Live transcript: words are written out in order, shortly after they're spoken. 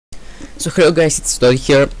So hello guys, it's Todd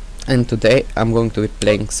here, and today I'm going to be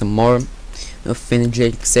playing some more of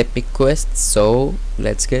Finijake's Epic Quest, so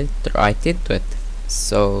let's get right into it.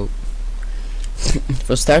 So,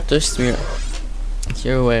 for starters, we're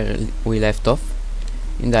here where we left off,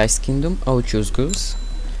 in the Ice Kingdom. Oh, choose Goose.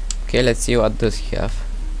 Okay, let's see what does he have.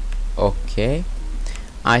 Okay,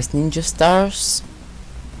 Ice Ninja Stars.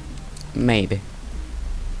 Maybe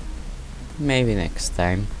next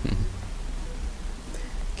time.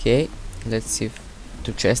 Okay, let's see if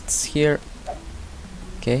two chests here.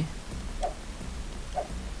 Okay,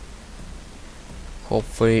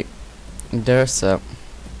 hopefully there's a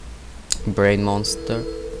brain monster,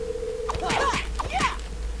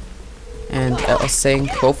 and I was saying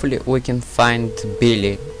hopefully we can find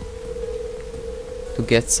Billy to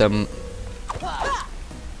get some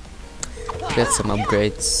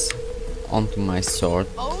upgrades onto my sword.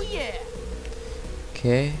 Oh yeah.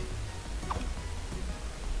 Okay.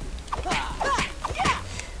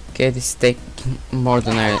 Okay, this is taking more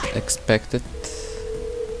than I expected.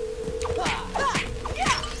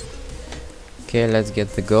 Okay, let's get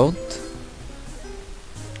the goat.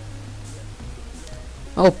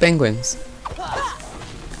 Oh, penguins.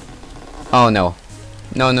 Oh no.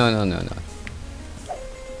 No.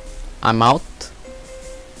 I'm out.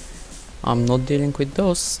 I'm not dealing with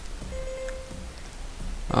those.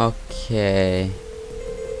 Okay.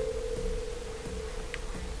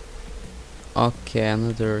 Okay,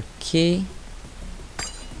 another key.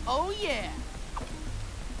 Oh yeah.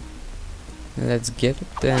 Let's get it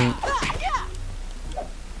then.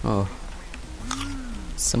 Oh,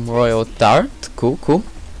 some royal tart. Cool.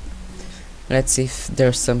 Let's see if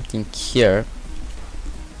there's something here.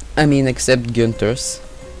 I mean, except Gunther's.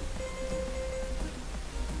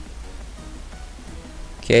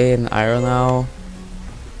 Okay, an iron owl.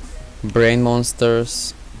 Brain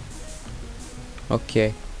monsters.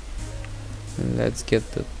 Okay. Let's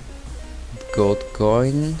get the goat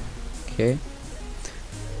going. Okay.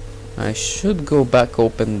 I should go back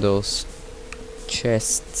open those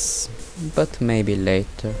chests, but maybe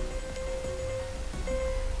later.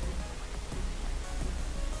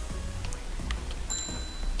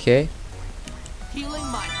 Okay. Healing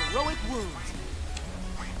my heroic wounds.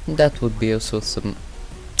 That would be also some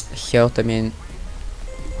health. I mean,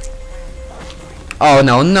 oh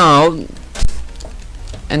no.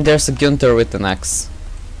 And there's a Gunther with an axe.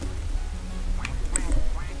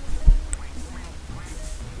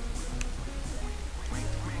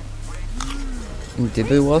 Did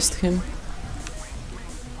we lost him?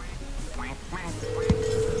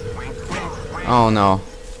 Oh no.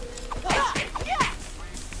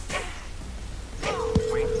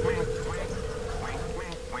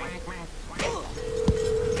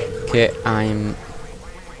 Okay, I'm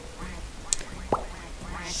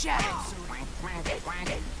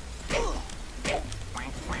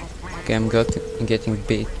getting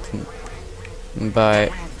beaten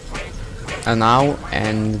by an owl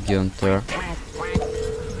and Gunther.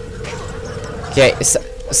 Okay,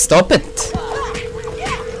 stop it!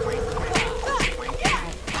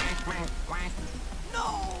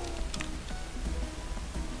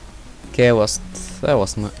 Okay, that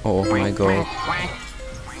was my my god.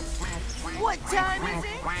 What time is it?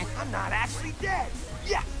 I'm not actually dead.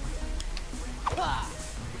 Yeah.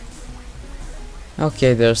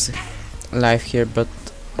 Okay, there's life here, but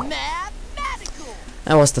Mathematical.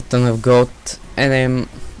 I lost a ton of goat and I'm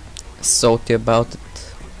salty about it.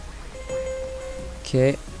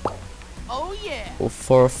 Okay, Oh yeah.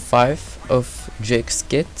 4 or 5 of Jake's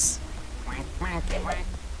kits.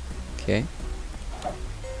 Okay,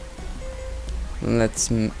 let's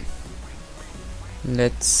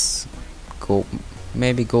go,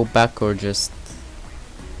 maybe go back or just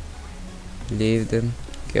leave them.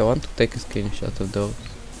 Okay, I want to take a screenshot of those.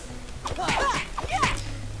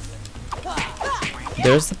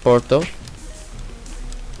 There's the portal,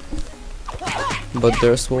 but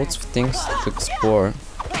there's lots of things to explore.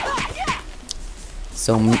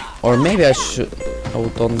 So, or maybe I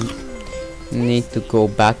don't need to go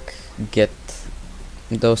back, get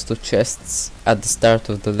those 2 chests at the start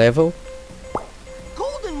of the level.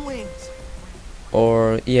 Golden wings.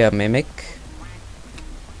 Or, yeah, Mimic.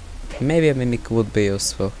 Maybe a Mimic would be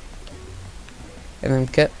useful. And I'm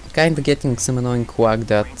kinda getting some annoying quack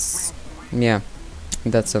that's... yeah,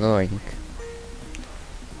 that's annoying.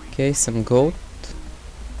 Okay, some goat.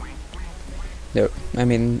 There, I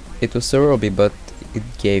mean, it was a ruby, but it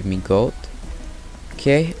gave me gold.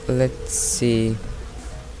 Okay, let's see.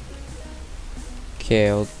 Okay,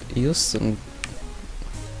 I'll use some...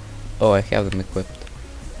 oh, I have them equipped.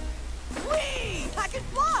 Whee! I can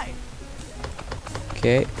fly.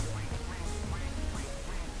 Okay.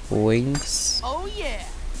 wings. Oh yeah.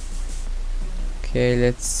 Okay,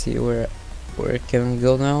 let's see where can we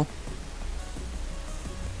go now.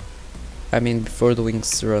 I mean, before the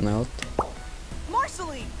wings run out.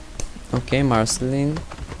 Marceline. Okay, Marceline.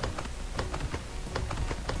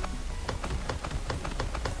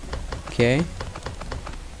 Okay.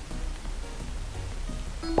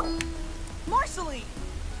 Marceline.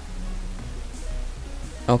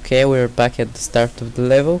 Okay, we're back at the start of the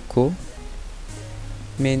level. Cool.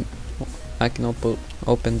 I mean, I can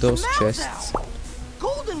open those Schmauzow. chests.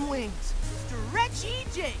 Golden wings. Stretch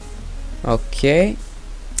EJ. Okay.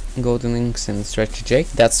 Golden wings and stretchy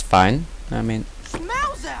Jake. That's fine. I mean,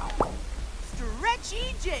 Schmauzow. Stretch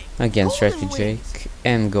EJ. again, Golden stretchy wings. Jake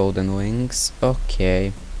and golden wings.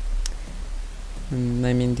 Okay. I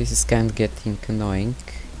mean, this is kind of getting annoying.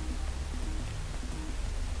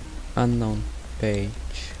 Unknown page.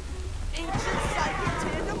 Ancient Psychic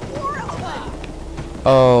Tandem Warelka.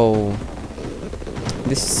 Oh,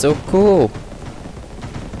 this is so cool.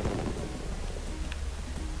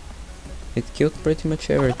 It killed pretty much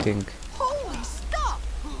everything. Holy stuff.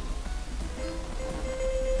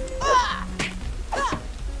 Ah.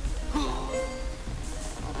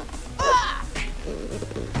 Ah.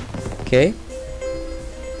 Okay.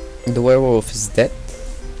 The werewolf is dead.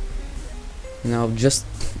 Now just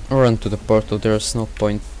run to the portal. There's no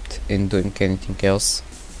point in doing anything else.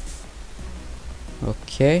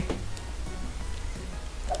 Okay.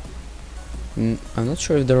 I'm not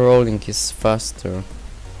sure if the rolling is faster,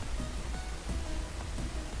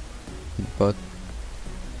 but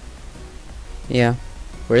yeah.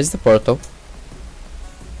 Where is the portal?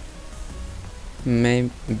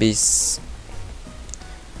 Maybe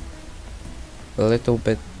a little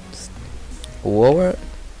bit lower.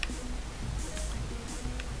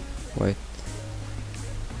 Wait,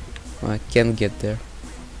 I can't get there.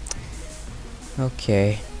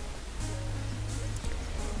 Okay,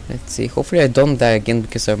 let's see. Hopefully I don't die again,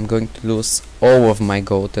 because I'm going to lose all of my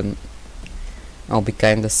gold and I'll be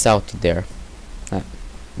kinda salty there.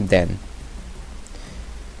 Then.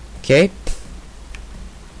 Okay.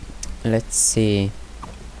 Let's see.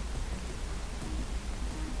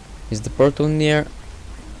 Is the portal near?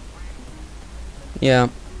 Yeah.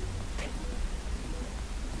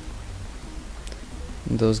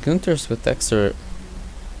 Those Gunther's attacks are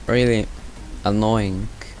really annoying.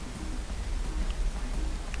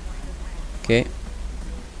 Okay.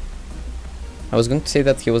 I was going to say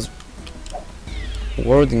that he was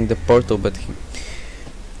warding the portal, but he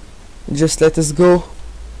just let us go.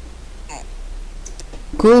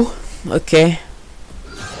 Cool. Okay.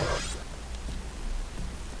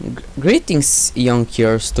 Greetings, young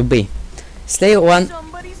cures to be. Slay one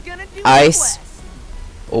Somebody's gonna do ice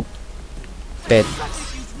pet.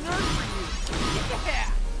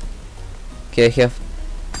 Yeah. Okay, I have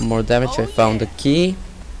more damage. I found the key.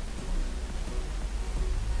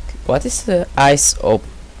 What is the ice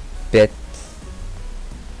pet?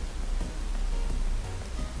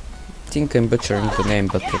 I think I'm butchering the name,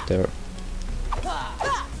 but whatever.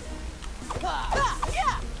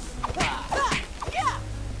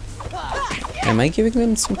 Am I giving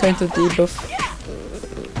them some kind of debuff?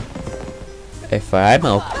 If I'm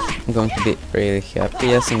out, I'm going to be really happy.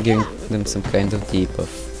 Yes, I'm giving them some kind of debuff.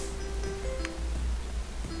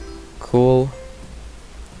 Cool.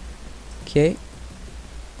 Okay.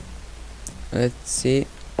 Let's see.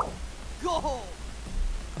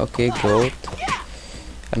 Okay, gold.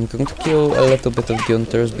 I'm going to kill a little bit of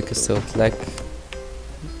Gunther's because I would like,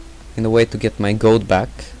 in a way, to get my gold back.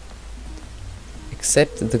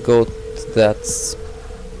 Except the gold that's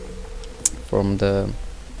from the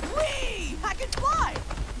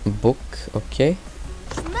book. Okay.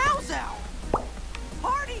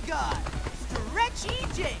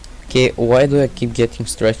 Okay, why do I keep getting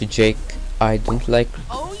Stretchy Jake? I don't like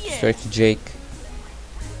Stretchy Jake.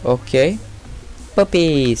 Okay.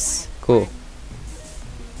 Puppies! Cool.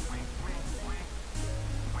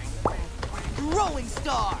 Rolling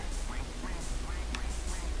Star.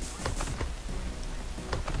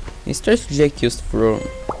 Is Stretchy Jake used for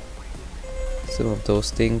some of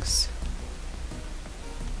those things?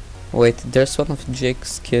 Wait, there's one of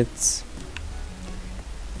Jake's kids.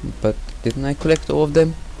 But didn't I collect all of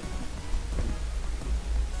them?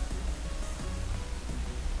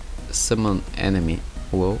 Summon enemy.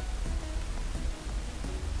 Whoa.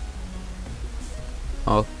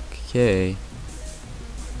 Okay.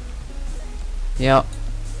 Yeah.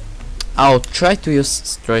 I'll try to use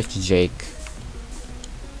Stretch Jake.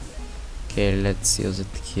 Okay, let's use it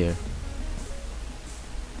here.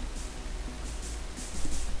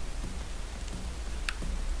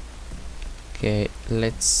 Okay,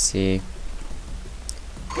 let's see.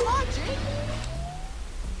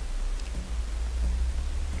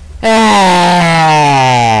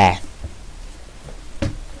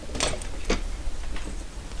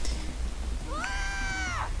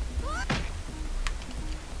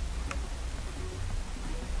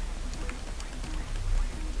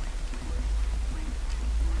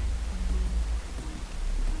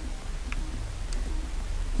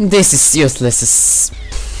 This is useless.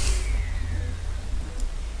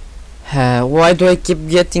 Why do I keep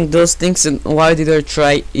getting those things, and why did I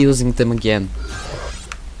try using them again?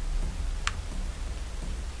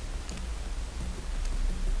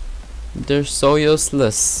 They're so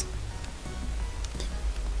useless.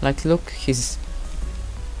 Like, look, he's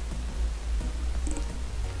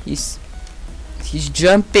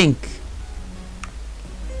jumping.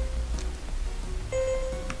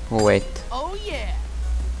 Wait. Oh yeah.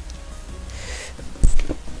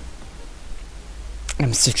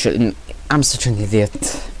 I'm such an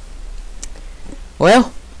idiot.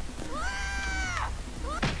 Well,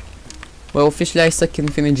 officially I suck in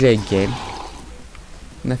Finn and J game.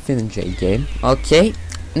 In a Finn and J game. Okay,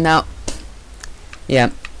 now, yeah.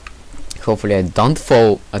 Hopefully I don't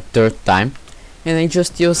fall a third time, and I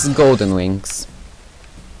just use golden wings.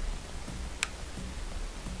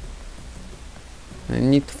 I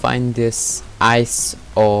need to find this Ice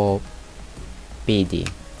or PD.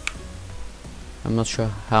 I'm not sure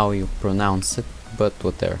how you pronounce it, but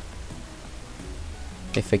whatever.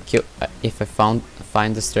 If I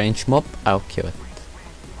find a strange mob, I'll kill it.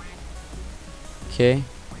 Okay.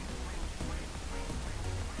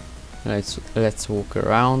 Let's walk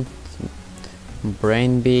around.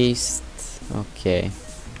 Brain beast. Okay.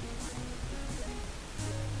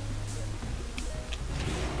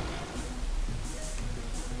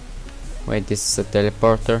 Wait, this is a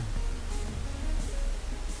teleporter.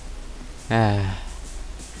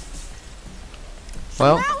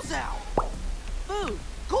 Well, food,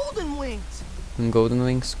 golden wings. golden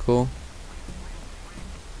wings, cool.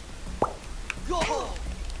 Gold.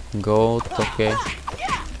 Gold, okay.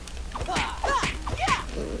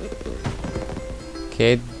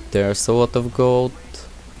 Okay, there's a lot of gold.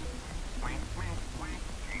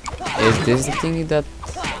 Is this the thing that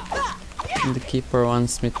the keeper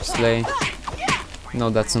wants me to slay? No,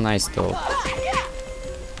 that's a nice dog.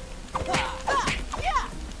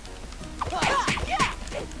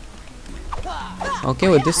 Okay,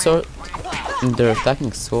 with this sword, they're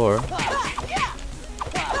attacking sword.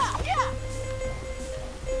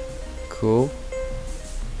 Cool.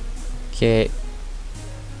 Okay.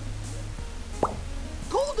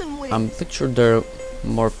 I'm pretty sure there are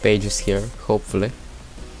more pages here, hopefully.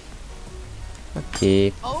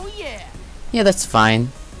 Okay. Oh yeah. Yeah, that's fine.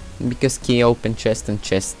 Because key open chest and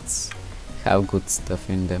chests have good stuff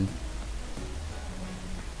in them.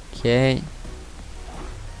 Okay.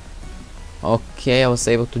 Okay, I was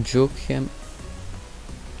able to juke him.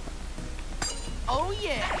 Oh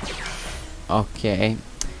yeah. Okay.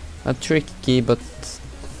 A tricky key, but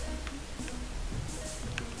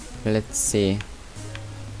let's see.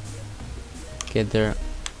 Okay, there are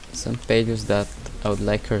some pages that I would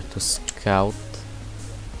like her to scout.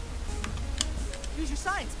 Use your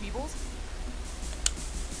science, Peebles.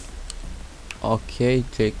 Okay,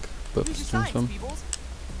 Jake Use your Pups science, transform. Peebles.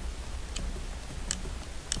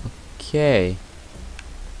 Okay.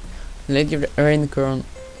 Lady Raincorn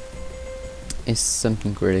is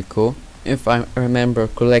something really cool, if I remember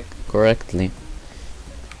correctly.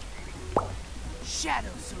 Shadow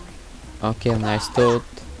Serene. Okay, nice toad.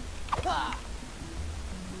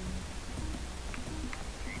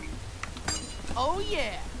 Oh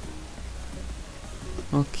yeah.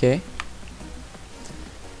 Okay.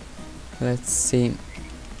 Let's see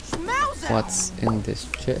Schmauzow. what's in this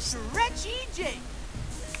chest. Stretchy Jake.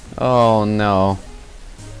 Oh no.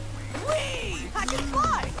 Whee! I can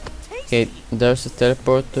fly. Okay, Tasty. there's a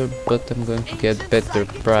teleporter, but I'm going to get better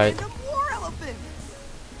pride,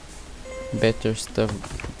 better stuff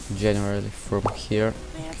generally from here.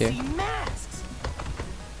 Okay. Fancy masks.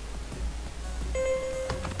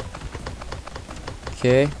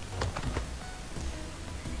 Okay.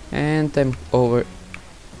 And I'm over.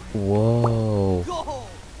 Whoa. Gold.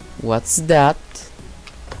 What's that?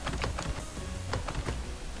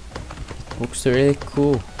 It looks really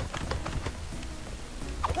cool.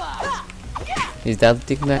 Is that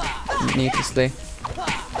the thing that I need to slay?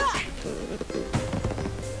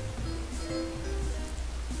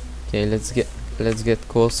 Okay, let's get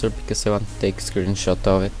closer because I want to take a screenshot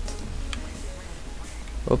of it.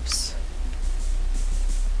 Oops.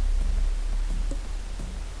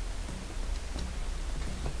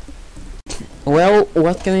 Well,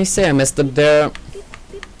 what can I say? I messed up there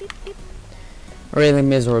really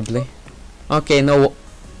miserably. Okay, no.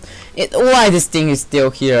 Why this thing is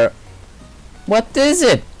still here? What is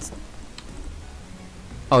it?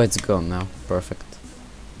 Oh, it's gone now. Perfect.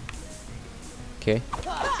 Okay.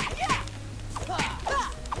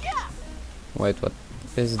 Wait, what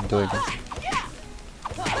is it doing?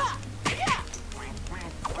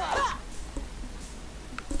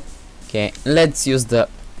 Okay, let's use the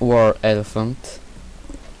war elephant.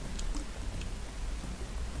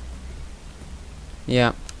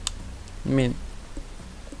 Yeah, I mean,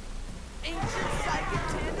 Ancient psychic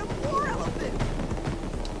tandem war elephant.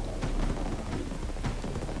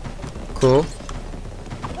 cool.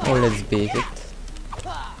 Oh, let's beat it.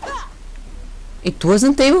 It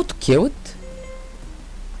wasn't able to kill it?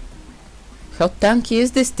 How tanky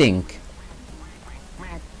is this thing?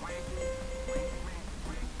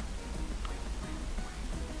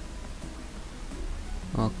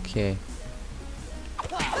 Okay.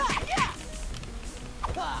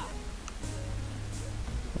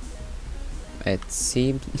 It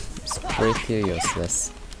seems pretty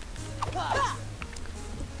useless.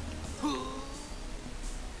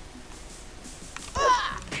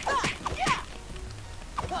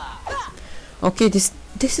 Okay, this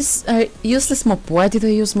is a useless mob. Why did I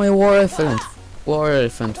use my war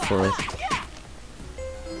elephant for it?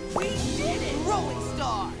 We did it! Rolling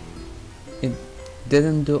star! It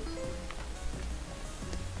didn't do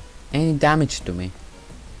any damage to me.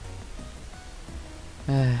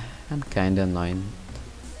 I'm kinda annoyed.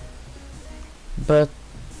 But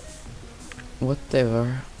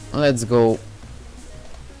whatever. Let's go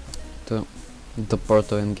to the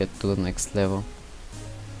portal and get to the next level.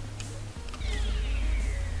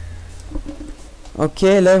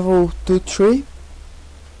 Okay, level 2-3.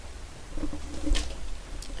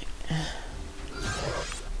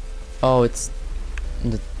 Oh, it's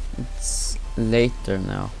later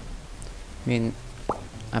now. I mean,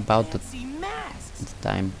 about the Fancy masks!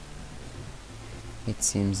 time. It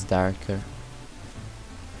seems darker.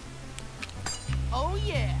 Oh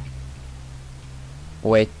yeah!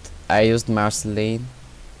 Wait, I used Marceline.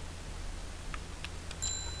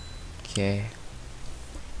 Okay.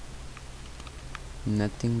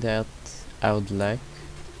 Nothing that I would like.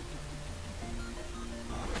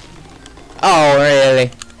 Oh,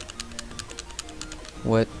 really?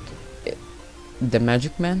 What? The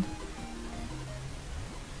Magic Man?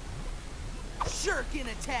 Shuriken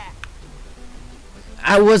attack!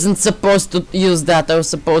 I wasn't supposed to use that. I was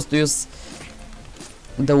supposed to use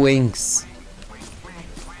the wings.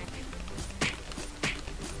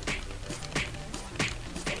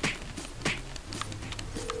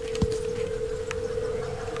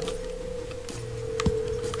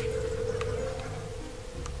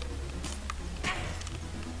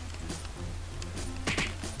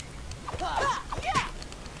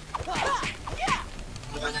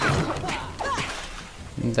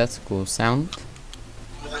 That's a cool sound.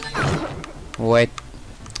 Wait.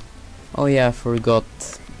 Oh yeah, I forgot.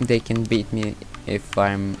 They can beat me if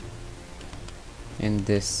I'm in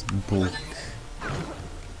this book.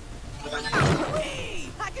 Whee!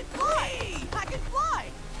 I can fly! I can fly!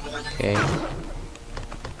 Okay.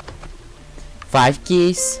 5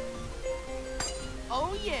 keys.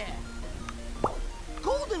 Oh yeah!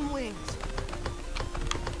 Golden wings!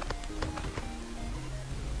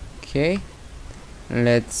 Okay.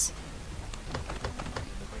 Let's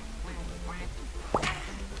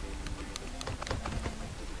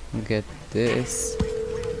get this.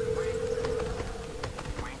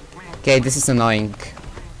 Okay, this is annoying.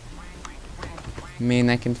 I mean,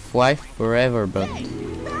 I can fly forever, but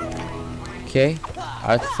okay.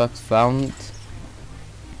 Artifact found.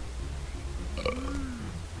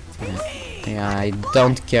 Yeah, I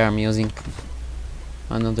don't care. I'm using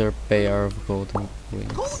another pair of golden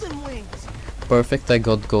wings. Golden wings! Perfect, I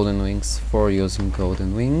got golden wings for using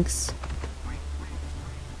golden wings.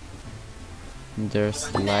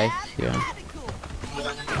 There's life here.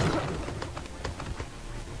 Radical!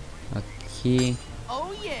 A key.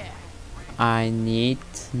 Oh yeah! I need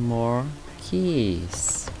more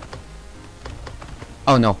keys.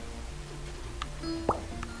 Oh no,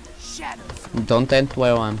 Shadows! don't end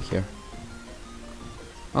while I'm here.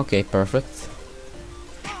 Okay, perfect.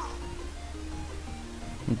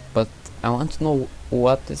 But I want to know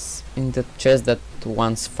what is in the chest that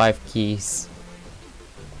wants 5 keys.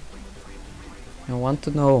 I want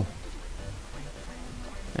to know.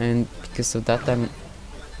 And because of that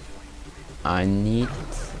I need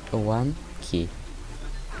 1 key.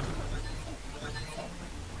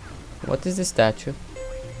 What is the statue?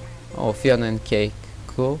 Oh, Fiona and Cake.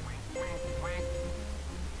 Cool.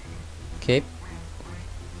 Okay.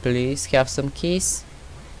 Please have some keys.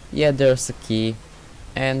 Yeah, there's a key.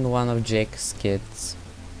 And one of Jake's kids.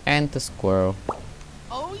 And a squirrel.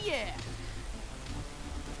 Oh yeah!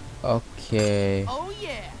 Okay. Oh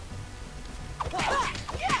yeah!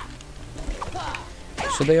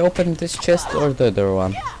 Should I open this chest or the other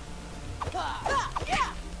one?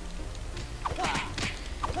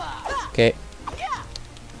 Okay.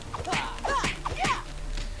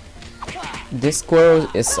 This squirrel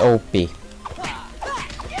is OP.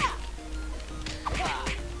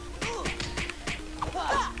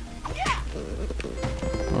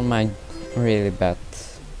 Or am I really bad?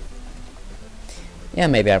 Yeah,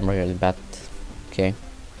 maybe I'm really bad. Okay.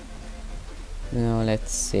 Now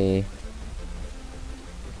let's see.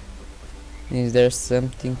 Is there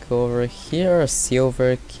something over here? A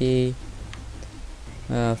silver key?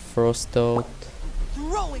 Frost out.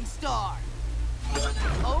 Throwing star.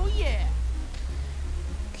 Oh yeah.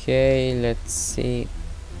 Okay, let's see.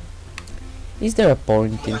 Is there a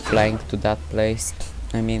point in flying to that place?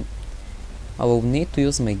 I mean, I will need to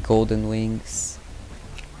use my golden wings.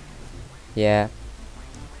 Yeah.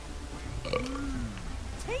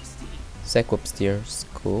 Tasty. Cyclops stairs,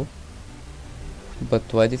 cool.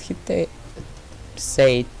 But why did he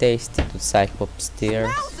say tasty to Cyclops stairs?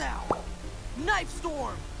 Mouse out. Knife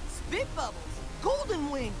storm. Spit bubbles. Golden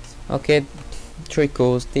wings. Okay, 3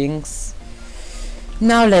 cool things.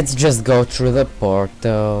 Now let's just go through the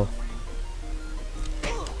portal.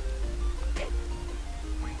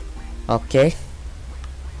 Okay.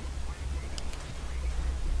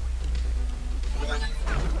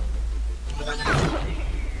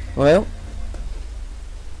 Well,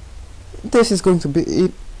 this is going to be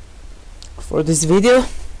it for this video.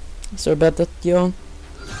 Sorry about that, yawn.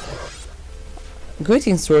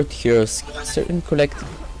 Greetings, Sword Heroes. Certain collect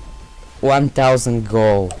 1000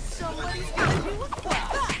 gold. Somebody's gonna do a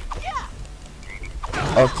quest. Yeah.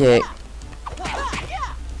 Okay,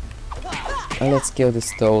 let's kill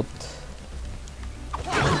this toad.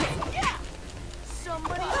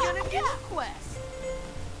 Somebody's gonna do a quest.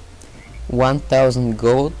 1000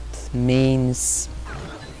 gold means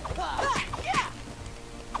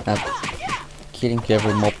killing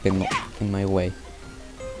every mob in my way.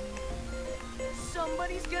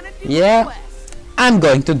 Somebody's gonna do Yeah. a quest. I'm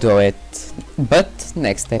going to do it, but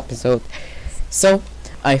next episode. So,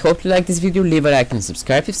 I hope you like this video, leave a like and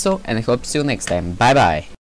subscribe if so, and I hope to see you next time. Bye bye.